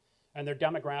them. And they're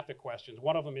demographic questions.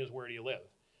 One of them is, where do you live?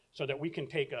 So that we can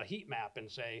take a heat map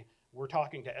and say, we're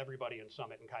talking to everybody in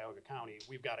Summit and Cuyahoga County.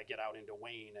 We've got to get out into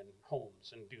Wayne and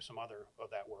Holmes and do some other of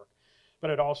that work. But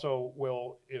it also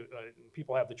will,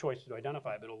 people have the choice to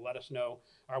identify, but it'll let us know,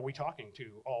 are we talking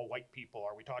to all white people?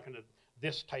 Are we talking to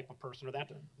this type of person or that?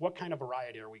 What kind of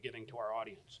variety are we giving to our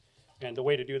audience? And the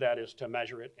way to do that is to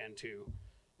measure it and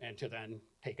to then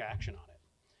take action on it.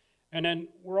 And then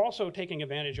we're also taking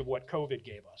advantage of what COVID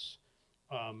gave us,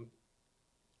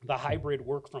 the hybrid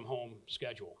work from home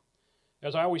schedule.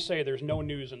 As I always say, there's no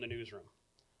news in the newsroom.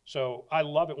 So I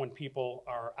love it when people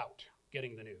are out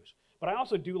getting the news. But I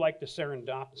also do like the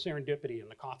serendipity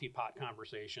and the coffee pot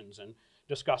conversations and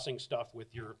discussing stuff with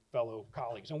your fellow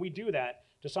colleagues. And we do that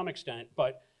to some extent,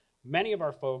 but many of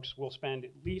our folks will spend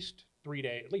at least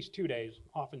 2 days,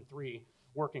 often 3,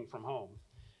 working from home.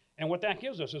 And what that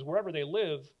gives us is wherever they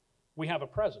live, we have a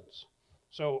presence.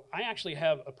 So I actually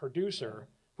have a producer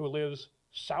who lives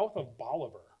south of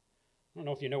Bolivar. I don't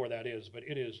know if you know where that is, but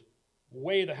it is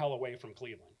way the hell away from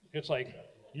Cleveland. It's like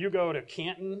you go to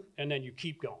Canton and then you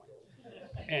keep going.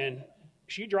 And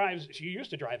she used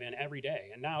to drive in every day,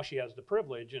 and now she has the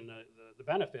privilege and the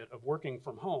benefit of working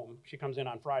from home. She comes in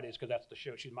on Fridays because that's the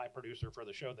show. She's my producer for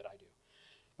the show that I do.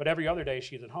 But every other day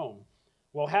she's at home.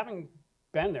 Well, having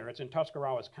been there, it's in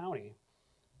Tuscarawas County,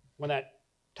 when that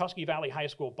Tusky Valley High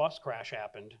School bus crash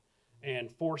happened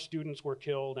and 4 students were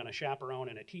killed and a chaperone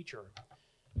and a teacher,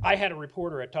 I had a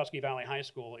reporter at Tusky Valley High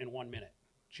School in 1 minute.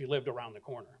 She lived around the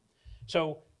corner.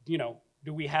 So, you know,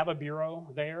 do we have a bureau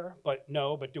there? But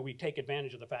no, but do we take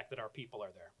advantage of the fact that our people are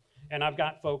there? And I've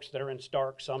got folks that are in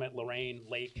Stark, Summit, Lorain,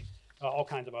 Lake, all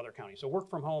kinds of other counties. So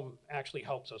work from home actually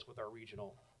helps us with our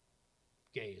regional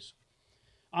gaze.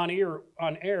 On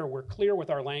air, we're clear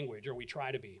with our language, or we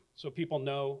try to be, so people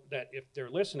know that if they're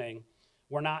listening,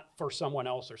 we're not for someone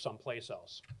else or someplace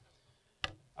else.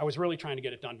 I was really trying to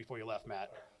get it done before you left,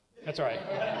 Matt. That's all right.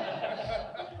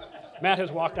 Matt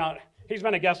has walked out. He's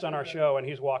been a guest on our show, and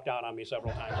he's walked out on me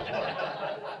several times as well.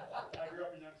 I grew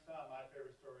up in Youngstown. My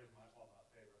favorite story is my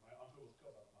favorite. My uncle was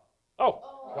killed by the mob.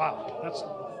 Oh, wow.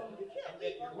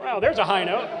 Well, there's a high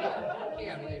note.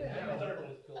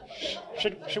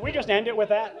 Should we just end it with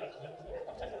that?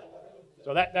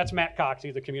 So that's Matt Cox.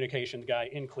 He's the communications guy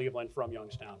in Cleveland from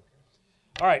Youngstown.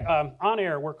 All right, on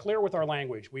air, we're clear with our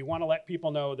language. We want to let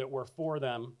people know that we're for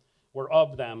them, we're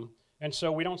of them, and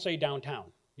so we don't say downtown.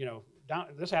 You know,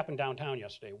 this happened downtown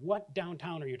yesterday. What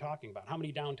downtown are you talking about? How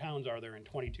many downtowns are there in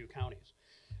 22 counties?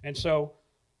 And so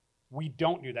we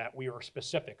don't do that. We are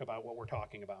specific about what we're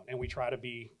talking about. And we try to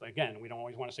be, again, we don't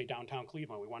always want to say downtown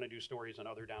Cleveland. We want to do stories in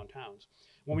other downtowns.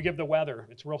 When we give the weather,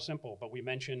 it's real simple, but we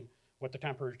mention what the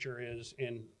temperature is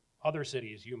in other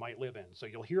cities you might live in. So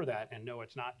you'll hear that and know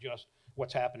it's not just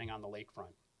what's happening on the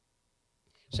lakefront.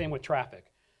 Same with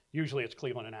traffic. Usually it's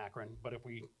Cleveland and Akron, but if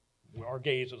our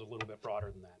gaze is a little bit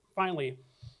broader than that. Finally,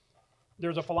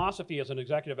 there's a philosophy as an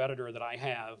executive editor that I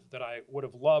have that I would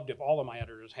have loved if all of my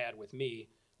editors had with me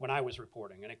when I was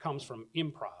reporting, and it comes from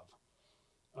improv.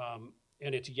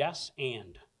 And it's yes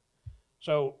and.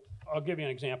 So I'll give you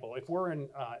an example. If we're in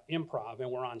improv and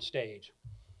we're on stage,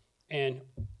 and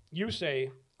you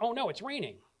say, oh no, it's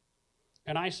raining.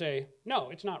 And I say, no,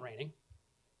 it's not raining.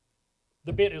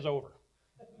 The bit is over,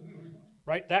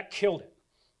 right? That killed it.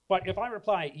 But if I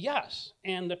reply, yes,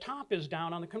 and the top is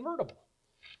down on the convertible,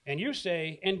 and you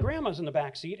say, and grandma's in the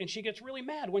back seat and she gets really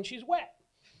mad when she's wet.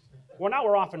 Well, now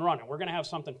we're off and running. We're gonna have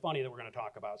something funny that we're gonna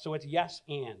talk about. So it's yes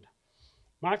and.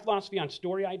 My philosophy on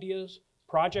story ideas,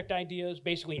 project ideas,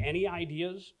 basically any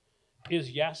ideas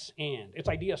is yes and. It's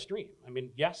Ideastream. I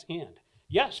mean, yes and.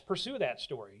 Yes, pursue that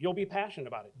story. You'll be passionate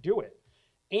about it. Do it.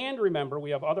 And remember,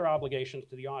 we have other obligations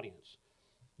to the audience.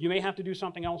 You may have to do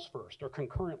something else first or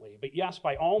concurrently, but yes,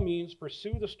 by all means,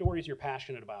 pursue the stories you're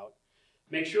passionate about.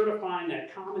 Make sure to find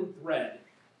that common thread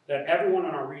that everyone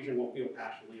in our region will feel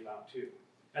passionately about too.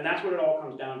 And that's what it all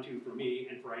comes down to for me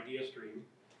and for Ideastream.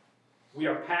 We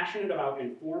are passionate about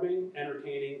informing,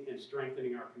 entertaining, and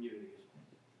strengthening our communities.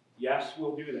 Yes,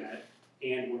 we'll do that,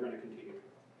 and we're going to continue.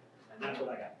 And that's what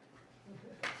I got.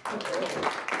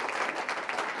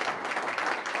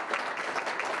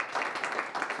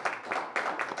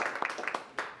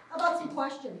 How about some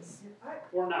questions?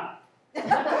 Or not. You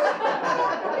knew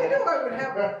I would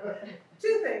have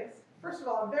two things. First of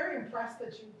all, I'm very impressed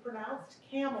that you pronounced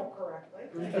camel correctly.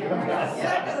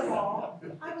 Second of all,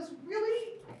 I was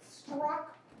really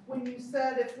struck when you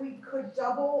said if we could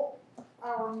double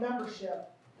our membership,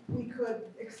 we could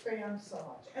expand so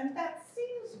much. And that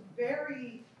seems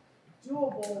very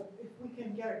doable if we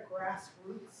can get a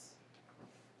grassroots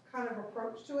kind of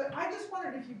approach to it. I just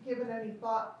wondered if you've given any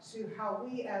thought to how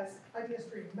we as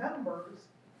Ideastream members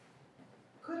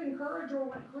could encourage or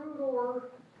recruit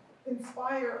or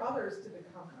inspire others to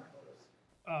become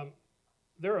members.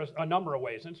 There are a number of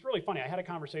ways, and it's really funny. I had a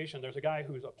conversation. There's a guy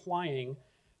who's applying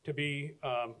to be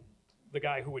the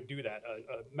guy who would do that,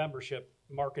 a membership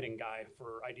marketing guy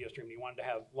for Ideastream. He wanted to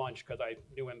have lunch because I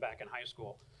knew him back in high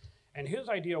school. And his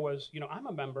idea was, you know, I'm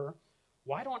a member.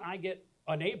 Why don't I get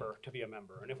a neighbor to be a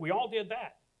member? And if we all did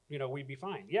that, you know, we'd be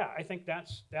fine. Yeah, I think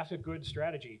that's a good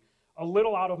strategy. A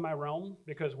little out of my realm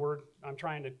because I'm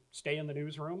trying to stay in the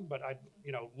newsroom, but I,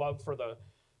 you know, love for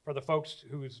the folks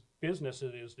whose business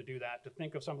it is to do that, to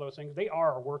think of some of those things. They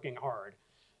are working hard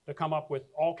to come up with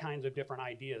all kinds of different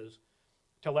ideas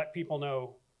to let people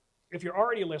know, if you're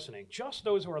already listening, just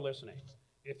those who are listening,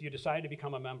 if you decide to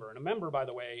become a member. And a member, by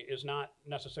the way, is not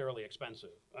necessarily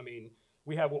expensive. I mean,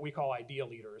 we have what we call idea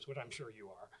leaders, which I'm sure you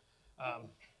are.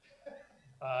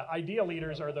 Idea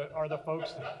leaders are the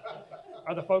folks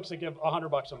that give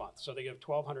 $100 a month. So they give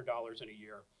 $1,200 in a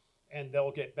year, and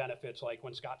they'll get benefits like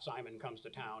when Scott Simon comes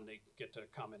to town, they get to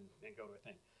come and go to a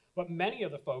thing. But many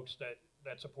of the folks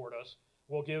that support us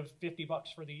will give $50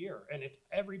 for the year, and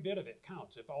every bit of it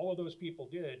counts. If all of those people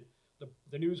did,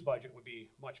 the news budget would be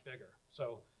much bigger.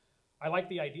 So I like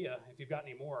the idea. If you've got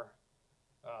any more,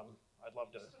 I'd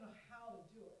love to. I just don't know how to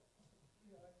do it.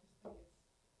 You know, I just think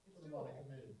it's doable.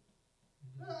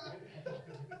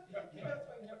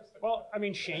 Well, I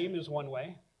mean, shame is one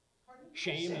way.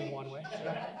 Shame is one way.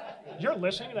 You're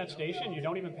listening to that station, you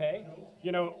don't even pay.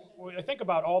 You know, I think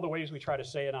about all the ways we try to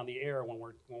say it on the air when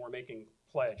we're making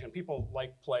pledge, and people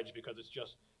like pledge because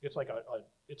it's like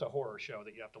it's a horror show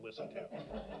that you have to listen to.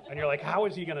 And you're like, how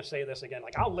is he gonna say this again?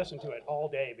 Like, I'll listen to it all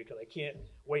day because I can't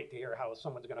wait to hear how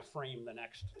someone's gonna frame the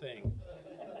next thing.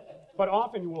 But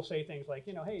often you will say things like,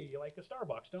 you know, hey, you like a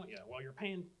Starbucks, don't you? Well, you're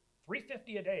paying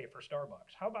 $3.50 a day for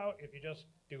Starbucks. How about if you just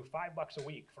do $5 a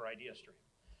week for Ideastream?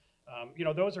 You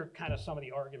know, those are kind of some of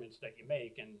the arguments that you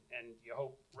make, and you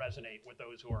hope resonate with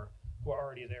those who are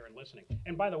already there and listening.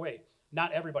 And by the way,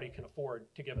 not everybody can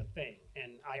afford to give a thing,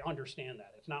 and I understand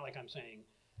that. It's not like I'm saying,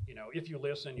 you know, if you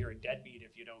listen, you're a deadbeat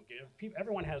if you don't give.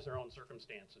 Everyone has their own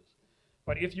circumstances.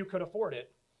 But if you could afford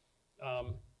it,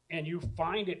 and you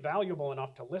find it valuable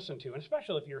enough to listen to, and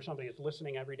especially if you're somebody that's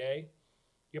listening every day,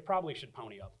 you probably should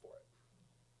pony up for it.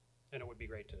 And it would be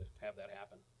great to have that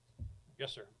happen.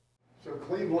 Yes, sir. So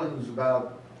Cleveland's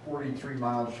about 43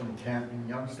 miles from Kent, and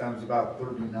Youngstown's about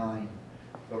 39.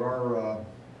 But our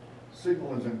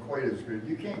signal isn't quite as good.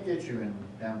 You can't get you in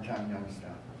downtown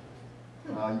Youngstown.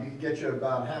 You can get you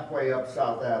about halfway up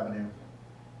South Avenue,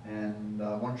 and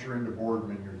once you're into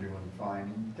Boardman, you're doing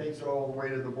fine. And it takes it all the way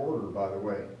to the border, by the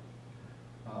way.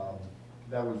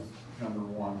 That was number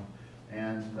one.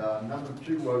 And number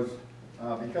two was,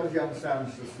 because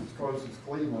Youngstown's just as close as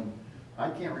Cleveland,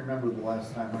 I can't remember the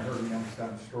last time I heard a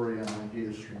Youngstown story on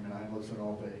Ideastream, and I listen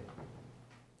all day.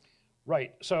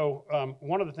 Right. So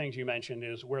one of the things you mentioned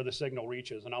is where the signal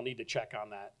reaches, and I'll need to check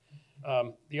on that.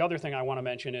 The other thing I want to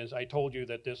mention is I told you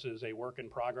that this is a work in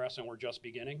progress and we're just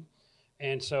beginning.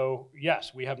 And so,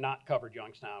 yes, we have not covered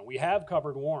Youngstown. We have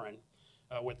covered Warren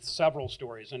with several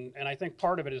stories. And I think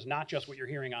part of it is not just what you're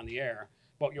hearing on the air,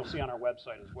 but you'll see on our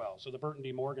website as well. So the Burton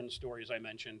D. Morgan stories I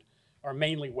mentioned are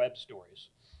mainly web stories.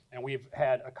 And we've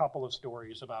had a couple of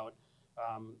stories about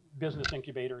business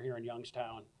incubator here in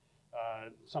Youngstown,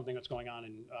 something that's going on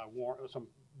in Warren, some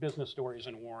business stories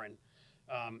in Warren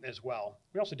as well.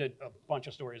 We also did a bunch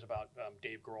of stories about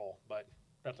Dave Grohl, but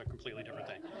that's a completely different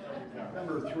thing.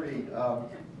 Number three,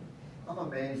 I'm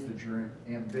amazed at your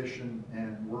ambition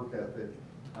and work ethic.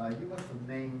 You went from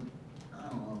name, I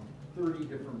don't know, 30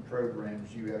 different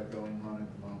programs you have going on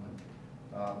at the moment.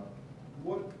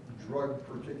 What drug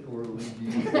particularly do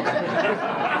you to do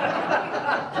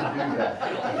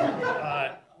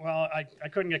that? Well, I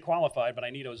couldn't get qualified, but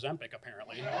I need Ozempic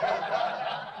apparently.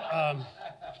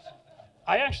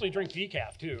 I actually drink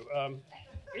decaf too.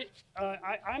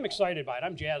 I'm excited by it.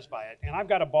 I'm jazzed by it. And I've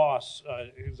got a boss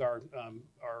who's our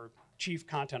chief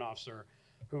content officer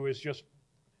who is just,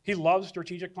 he loves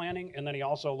strategic planning, and then he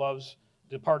also loves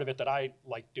the part of it that I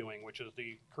like doing, which is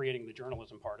the creating the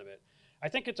journalism part of it. I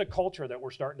think it's a culture that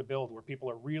we're starting to build where people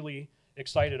are really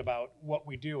excited about what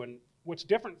we do. And what's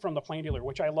different from the plain dealer,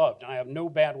 which I loved, and I have no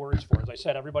bad words for. As I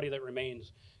said, everybody that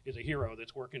remains is a hero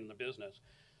that's working in the business.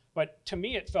 But to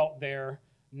me, it felt there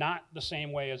not the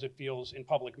same way as it feels in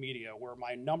public media, where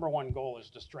my number one goal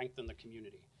is to strengthen the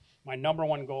community. My number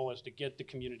one goal is to get the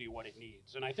community what it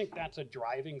needs. And I think that's a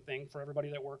driving thing for everybody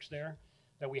that works there,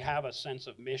 that we have a sense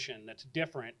of mission that's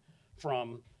different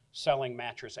from selling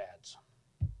mattress ads.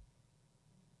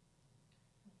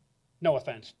 No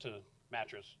offense to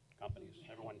mattress companies,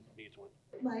 everyone needs one.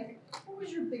 Mike, what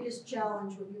was your biggest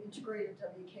challenge when you integrated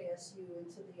WKSU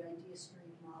into the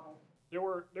Ideastream model? There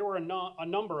were a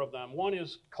number of them. One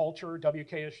is culture.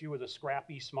 WKSU was a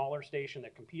scrappy, smaller station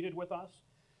that competed with us,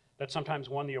 that sometimes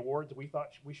won the awards we thought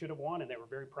we should have won, and they were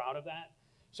very proud of that.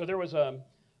 So there was an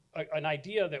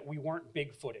idea that we weren't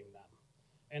big-footing them.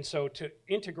 And so to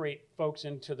integrate folks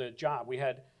into the job, we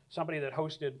had somebody that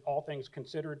hosted All Things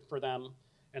Considered for them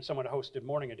and someone that hosted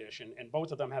Morning Edition, and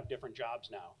both of them have different jobs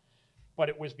now. But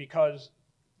it was because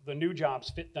the new jobs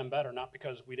fit them better, not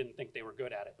because we didn't think they were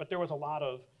good at it. But there was a lot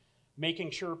of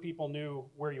making sure people knew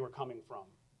where you were coming from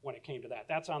when it came to that.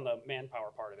 That's on the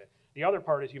manpower part of it. The other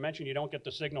part is, you mentioned you don't get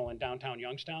the signal in downtown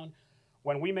Youngstown.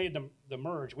 When we made the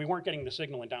merge, we weren't getting the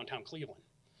signal in downtown Cleveland.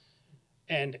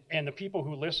 And the people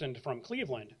who listened from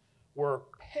Cleveland were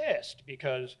pissed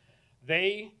because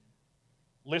they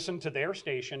listened to their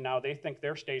station. Now they think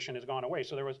their station has gone away.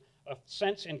 So there was a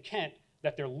sense in Kent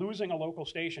that they're losing a local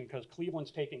station because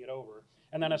Cleveland's taking it over.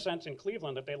 And then a sense in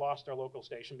Cleveland that they lost their local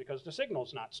station because the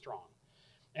signal's not strong.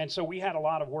 And so we had a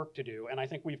lot of work to do. And I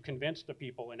think we've convinced the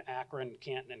people in Akron,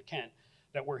 Canton, and Kent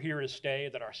that we're here to stay,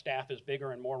 that our staff is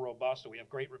bigger and more robust, that we have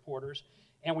great reporters.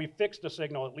 And we fixed the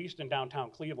signal, at least in downtown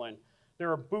Cleveland.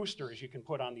 There are boosters you can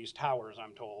put on these towers,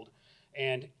 I'm told.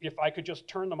 And if I could just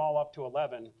turn them all up to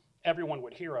 11, everyone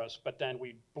would hear us, but then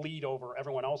we'd bleed over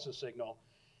everyone else's signal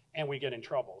and we get in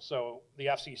trouble. So the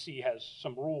FCC has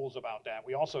some rules about that.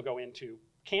 We also go into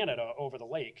Canada over the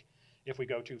lake if we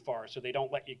go too far, so they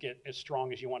don't let you get as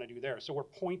strong as you want to do there. So we're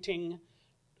pointing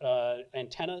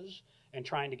antennas and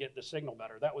trying to get the signal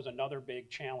better. That was another big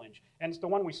challenge. And it's the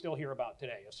one we still hear about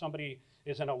today. If somebody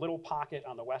is in a little pocket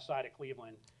on the west side of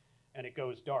Cleveland and it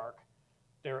goes dark,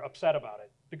 they're upset about it.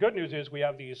 The good news is we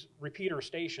have these repeater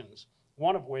stations,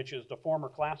 one of which is the former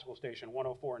classical station,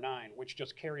 104.9, which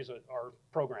just carries our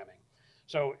programming.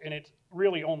 So, and it's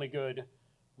really only good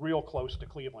real close to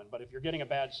Cleveland. But if you're getting a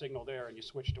bad signal there and you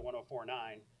switch to 104.9,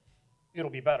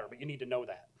 it'll be better, but you need to know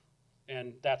that.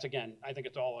 And that's, again, I think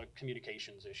it's all a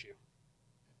communications issue.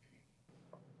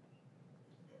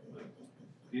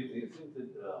 Do you think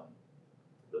that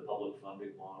the public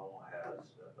funding model has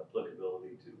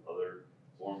applicability to other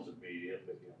forms of media,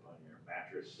 picking up on your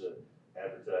mattress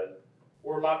advertising?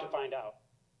 We're about to find out.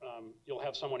 You'll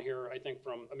have someone here, I think,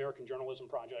 from American Journalism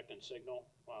Project and Signal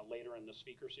later in the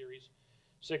speaker series.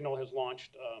 Signal has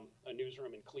launched a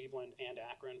newsroom in Cleveland and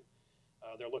Akron.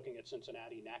 They're looking at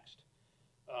Cincinnati next.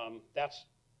 That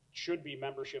should be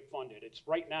membership funded. It's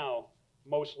right now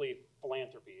mostly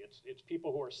philanthropy. It's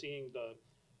people who are seeing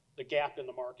the gap in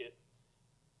the market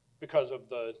because of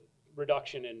the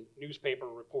reduction in newspaper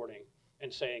reporting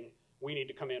and saying we need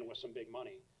to come in with some big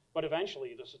money. But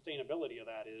eventually the sustainability of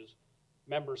that is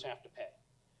members have to pay.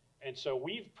 And so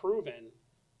we've proven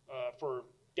for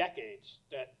decades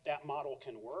that that model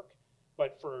can work,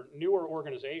 but for newer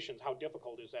organizations, how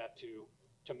difficult is that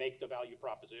to make the value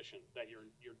proposition that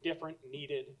you're different,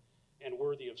 needed, and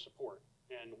worthy of support.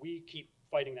 And we keep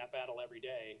fighting that battle every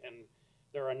day. And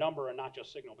there are a number, and not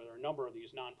just Signal, but there are a number of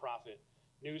these nonprofit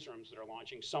newsrooms that are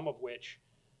launching, some of which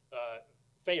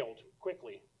failed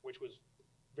quickly, which was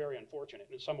very unfortunate,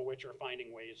 and some of which are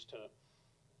finding ways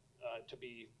to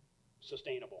be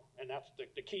sustainable. And that's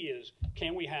the key is,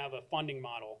 can we have a funding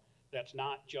model that's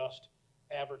not just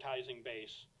advertising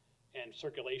base and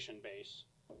circulation base,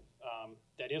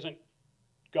 that isn't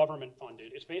government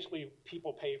funded? It's basically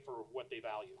people pay for what they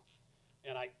value.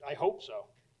 And I hope so,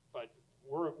 but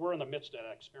we're in the midst of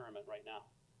that experiment right now.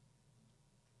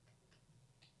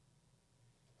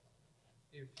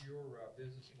 If your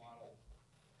business model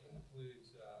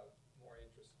includes more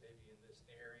interest maybe in this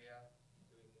area,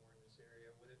 doing more in this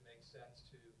area, would it make sense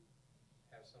to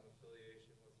have some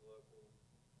affiliation with the local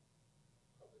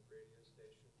public radio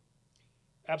station?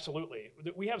 Absolutely.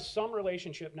 We have some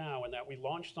relationship now in that we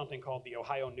launched something called the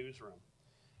Ohio Newsroom.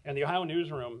 And the Ohio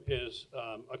Newsroom is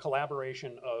a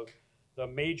collaboration of the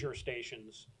major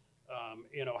stations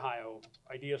in Ohio: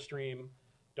 Ideastream,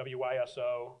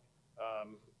 WYSO,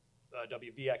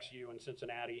 WVXU in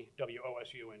Cincinnati,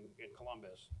 WOSU in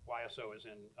Columbus. YSO is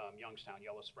in Youngstown,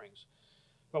 Yellow Springs.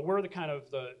 But we're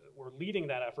we're leading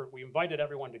that effort. We invited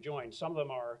everyone to join. Some of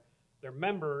them they're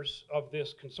members of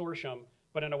this consortium,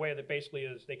 but in a way that basically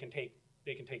is they can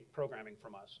take programming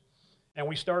from us. And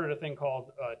we started a thing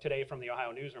called Today from the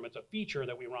Ohio Newsroom. It's a feature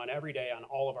that we run every day on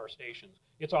all of our stations.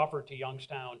 It's offered to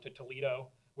Youngstown, to Toledo,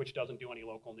 which doesn't do any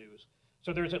local news.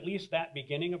 So there's at least that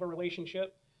beginning of a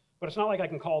relationship. But it's not like I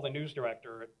can call the news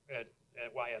director at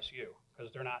YSU,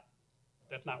 because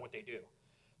that's not what they do.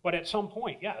 But at some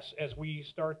point, yes, as we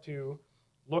start to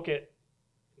look at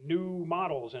new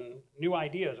models and new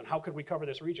ideas and how could we cover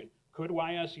this region, could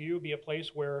YSU be a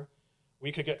place where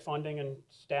we could get funding and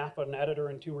staff an editor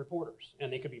and 2 reporters,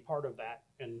 and they could be part of that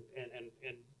and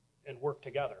work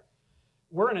together?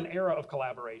 We're in an era of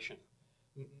collaboration.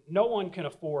 No one can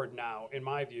afford now, in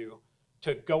my view,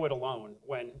 to go it alone.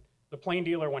 When the Plain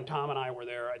Dealer, when Tom and I were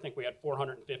there, I think we had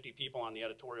 450 people on the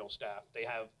editorial staff. They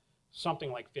have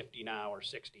something like 50 now or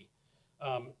 60.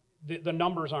 The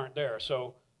numbers aren't there.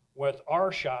 So with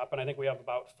our shop, and I think we have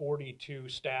about 42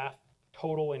 staff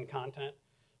total in content,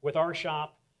 with our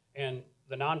shop and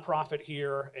the nonprofit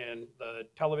here and the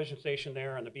television station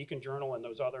there and the Beacon Journal and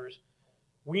those others,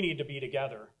 we need to be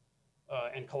together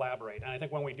and collaborate. And I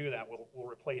think when we do that, we'll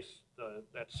replace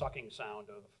that sucking sound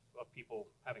of people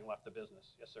having left the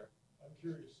business. Yes, sir. I'm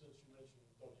curious, since you mentioned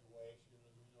WYSU,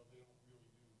 and we know they don't really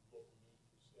do local news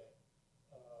per se.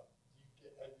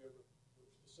 Have you ever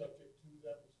broached the subject to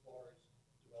them as far as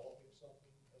developing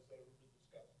something? Has that ever been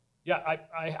discussed? Yeah,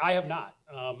 I have not.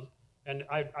 And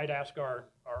I'd ask our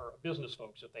business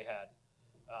folks if they had,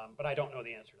 but I don't know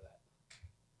the answer to that.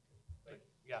 But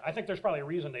yeah, I think there's probably a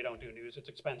reason they don't do news. It's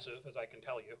expensive, as I can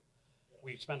tell you.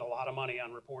 We spend a lot of money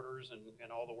on reporters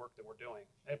and all the work that we're doing.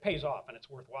 It pays off and it's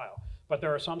worthwhile. But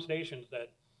there are some stations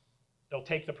that they'll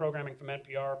take the programming from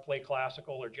NPR, play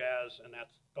classical or jazz, and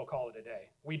they'll call it a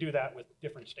day. We do that with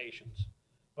different stations.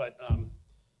 But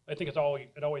I think it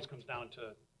always comes down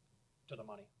to the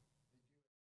money.